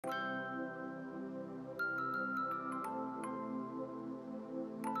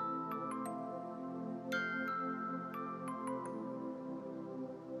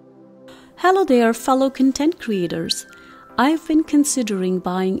Hello there, fellow content creators. I've been considering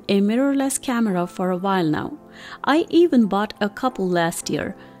buying a mirrorless camera for a while now. I even bought a couple last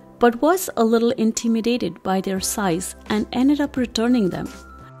year, but was a little intimidated by their size and ended up returning them.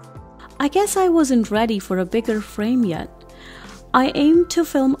 I guess I wasn't ready for a bigger frame yet. I aim to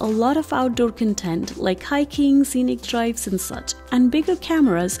film a lot of outdoor content like hiking, scenic drives and such, and bigger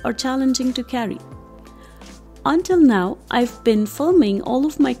cameras are challenging to carry. Until now, I've been filming all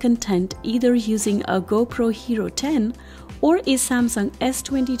of my content either using a GoPro Hero 10 or a Samsung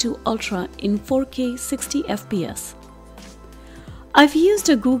S22 Ultra in 4K 60 FPS. I've used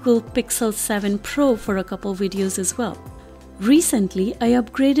a Google Pixel 7 Pro for a couple videos as well. Recently, I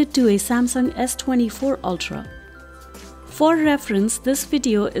upgraded to a Samsung S24 Ultra. For reference, this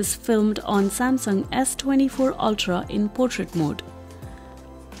video is filmed on Samsung S24 Ultra in portrait mode.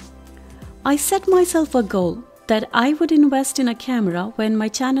 I set myself a goal that I would invest in a camera when my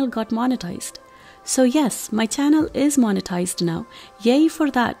channel got monetized. So yes, my channel is monetized now, yay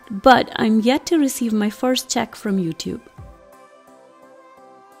for that, but I'm yet to receive my first check from YouTube.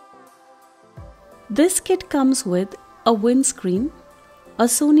 This kit comes with a windscreen, a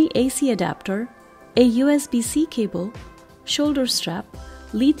Sony AC adapter, a USB-C cable, shoulder strap,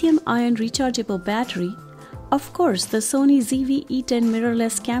 lithium-ion rechargeable battery, of course the Sony ZV-E10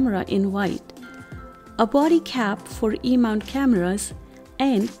 mirrorless camera in white, a body cap for E-mount cameras,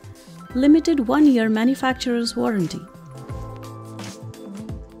 and limited 1-year manufacturer's warranty.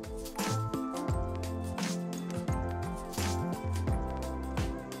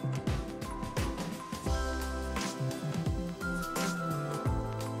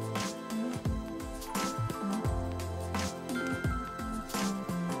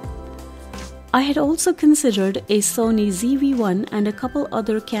 I had also considered a Sony ZV-E10 and a couple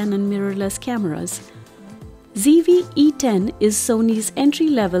other Canon mirrorless cameras. ZV-E10 is Sony's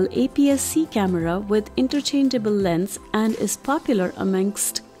entry-level APS-C camera with interchangeable lens and is popular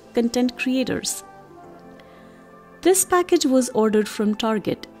amongst content creators. This package was ordered from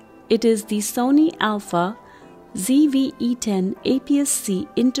Target. It is the Sony Alpha ZV-E10 APS-C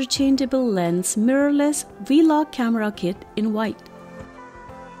interchangeable lens mirrorless vlog camera kit in white.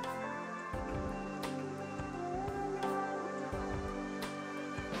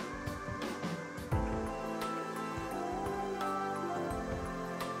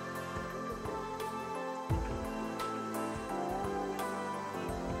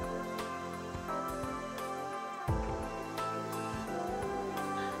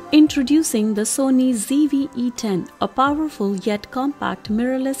 Introducing the Sony ZV-E10, a powerful yet compact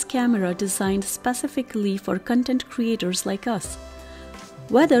mirrorless camera designed specifically for content creators like us.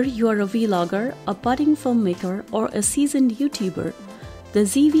 Whether you are a vlogger, a budding filmmaker, or a seasoned YouTuber, the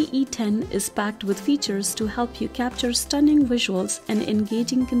ZV-E10 is packed with features to help you capture stunning visuals and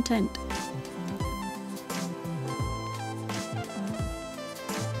engaging content.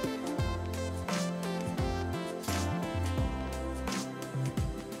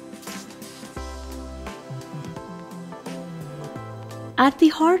 At the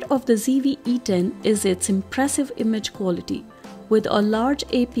heart of the ZV-E10 is its impressive image quality. With a large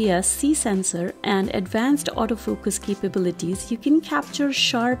APS-C sensor and advanced autofocus capabilities, you can capture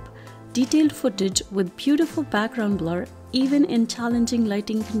sharp, detailed footage with beautiful background blur even in challenging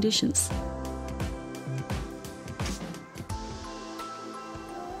lighting conditions.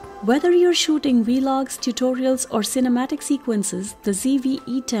 Whether you're shooting vlogs, tutorials, or cinematic sequences, the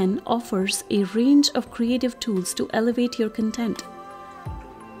ZV-E10 offers a range of creative tools to elevate your content.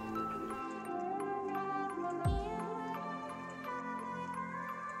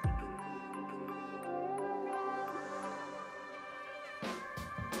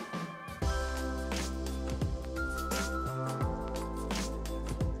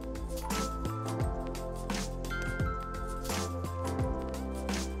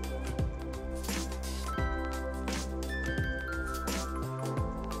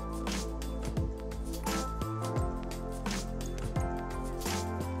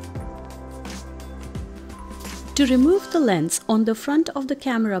 To remove the lens on the front of the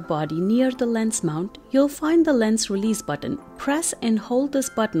camera body near the lens mount, you'll find the lens release button. Press and hold this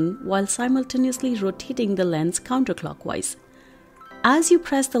button while simultaneously rotating the lens counterclockwise. As you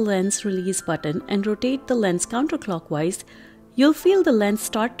press the lens release button and rotate the lens counterclockwise, you'll feel the lens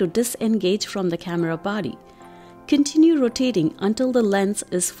start to disengage from the camera body. Continue rotating until the lens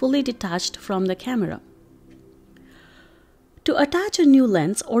is fully detached from the camera. To attach a new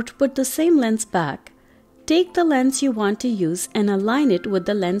lens or to put the same lens back, take the lens you want to use and align it with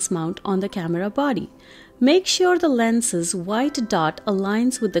the lens mount on the camera body. Make sure the lens's white dot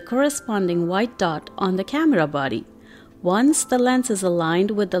aligns with the corresponding white dot on the camera body. Once the lens is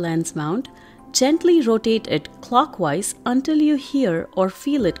aligned with the lens mount, gently rotate it clockwise until you hear or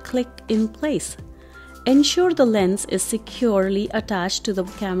feel it click in place. Ensure the lens is securely attached to the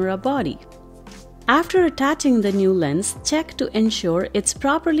camera body. After attaching the new lens, check to ensure it's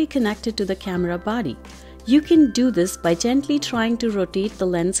properly connected to the camera body. You can do this by gently trying to rotate the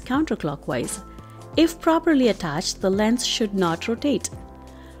lens counterclockwise. If properly attached, the lens should not rotate.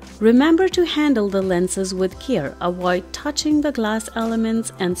 Remember to handle the lenses with care. Avoid touching the glass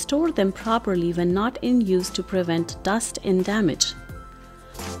elements and store them properly when not in use to prevent dust and damage.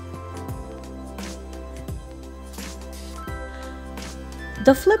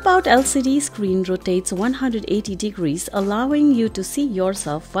 The flip-out LCD screen rotates 180 degrees, allowing you to see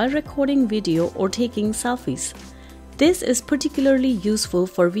yourself while recording video or taking selfies. This is particularly useful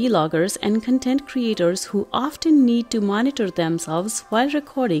for vloggers and content creators who often need to monitor themselves while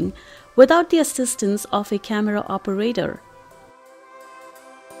recording without the assistance of a camera operator.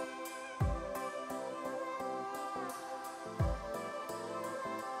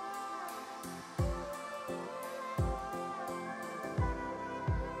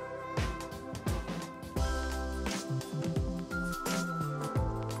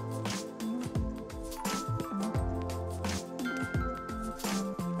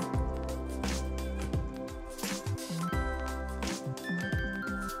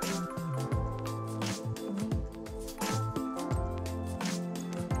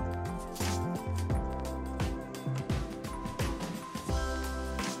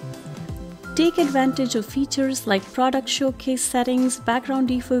 Take advantage of features like product showcase settings, background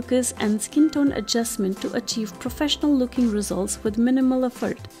defocus, and skin tone adjustment to achieve professional-looking results with minimal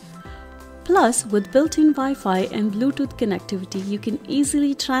effort. Plus, with built-in Wi-Fi and Bluetooth connectivity, you can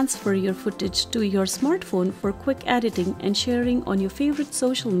easily transfer your footage to your smartphone for quick editing and sharing on your favorite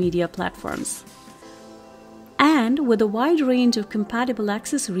social media platforms. And with a wide range of compatible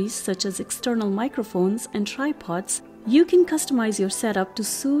accessories such as external microphones and tripods, you can customize your setup to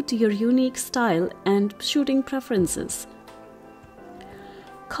suit your unique style and shooting preferences.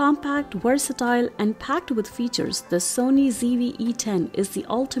 Compact, versatile, and packed with features, the Sony ZV-E10 is the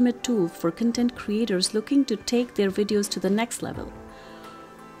ultimate tool for content creators looking to take their videos to the next level.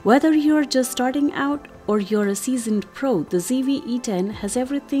 Whether you're just starting out or you're a seasoned pro, the ZV-E10 has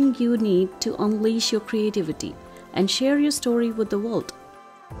everything you need to unleash your creativity and share your story with the world.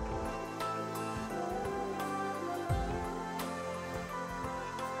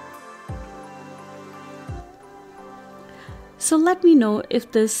 So let me know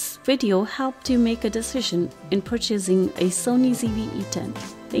if this video helped you make a decision in purchasing a Sony ZV-E10.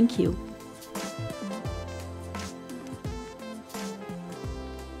 Thank you.